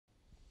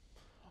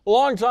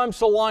Longtime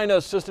Celina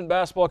assistant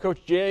basketball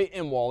coach Jay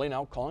Imwally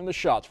now calling the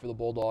shots for the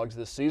Bulldogs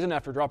this season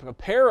after dropping a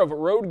pair of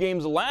road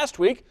games last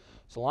week.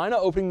 Celina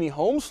opening the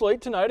home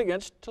slate tonight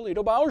against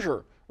Toledo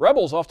Bowsher.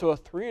 Rebels off to a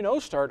 3-0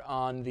 start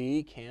on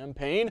the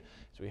campaign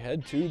as we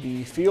head to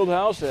the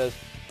fieldhouse as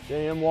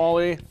Jay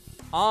Imwally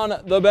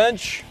on the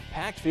bench.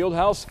 Packed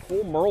fieldhouse,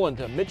 full Merlin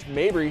to Mitch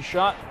Mabry,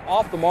 shot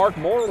off the mark.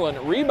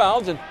 Merlin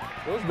rebounds and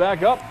goes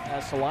back up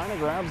as Celina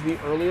grabs the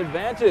early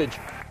advantage.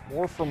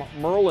 More from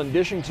Merlin,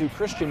 dishing to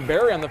Christian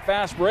Berry on the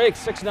fast break.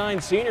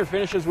 6'9" senior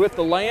finishes with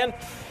the land.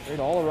 Great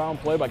all-around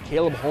play by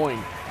Caleb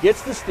Hoying.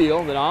 Gets the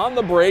steal, then on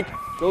the break,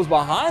 goes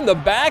behind the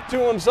back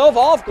to himself,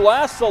 off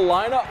glass.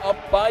 Celina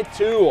up by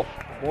 2.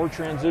 More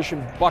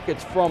transition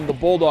buckets from the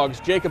Bulldogs.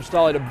 Jacob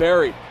Stolle to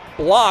Berry.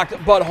 Blocked,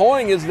 but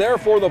Hoying is there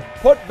for the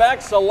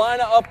putback.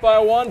 Celina up by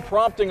 1,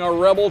 prompting a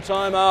Rebel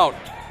timeout.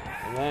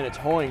 And then it's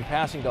Hoying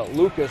passing to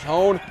Lucas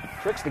Hone.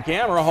 Tricks the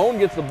camera. Hone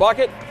gets the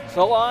bucket.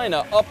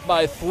 Celina up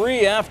by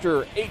 3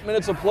 after 8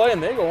 minutes of play,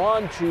 and they go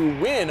on to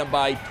win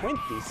by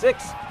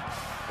 26,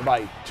 or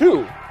by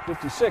 2,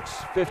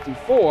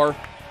 56-54.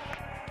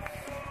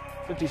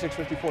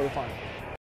 56-54 the final.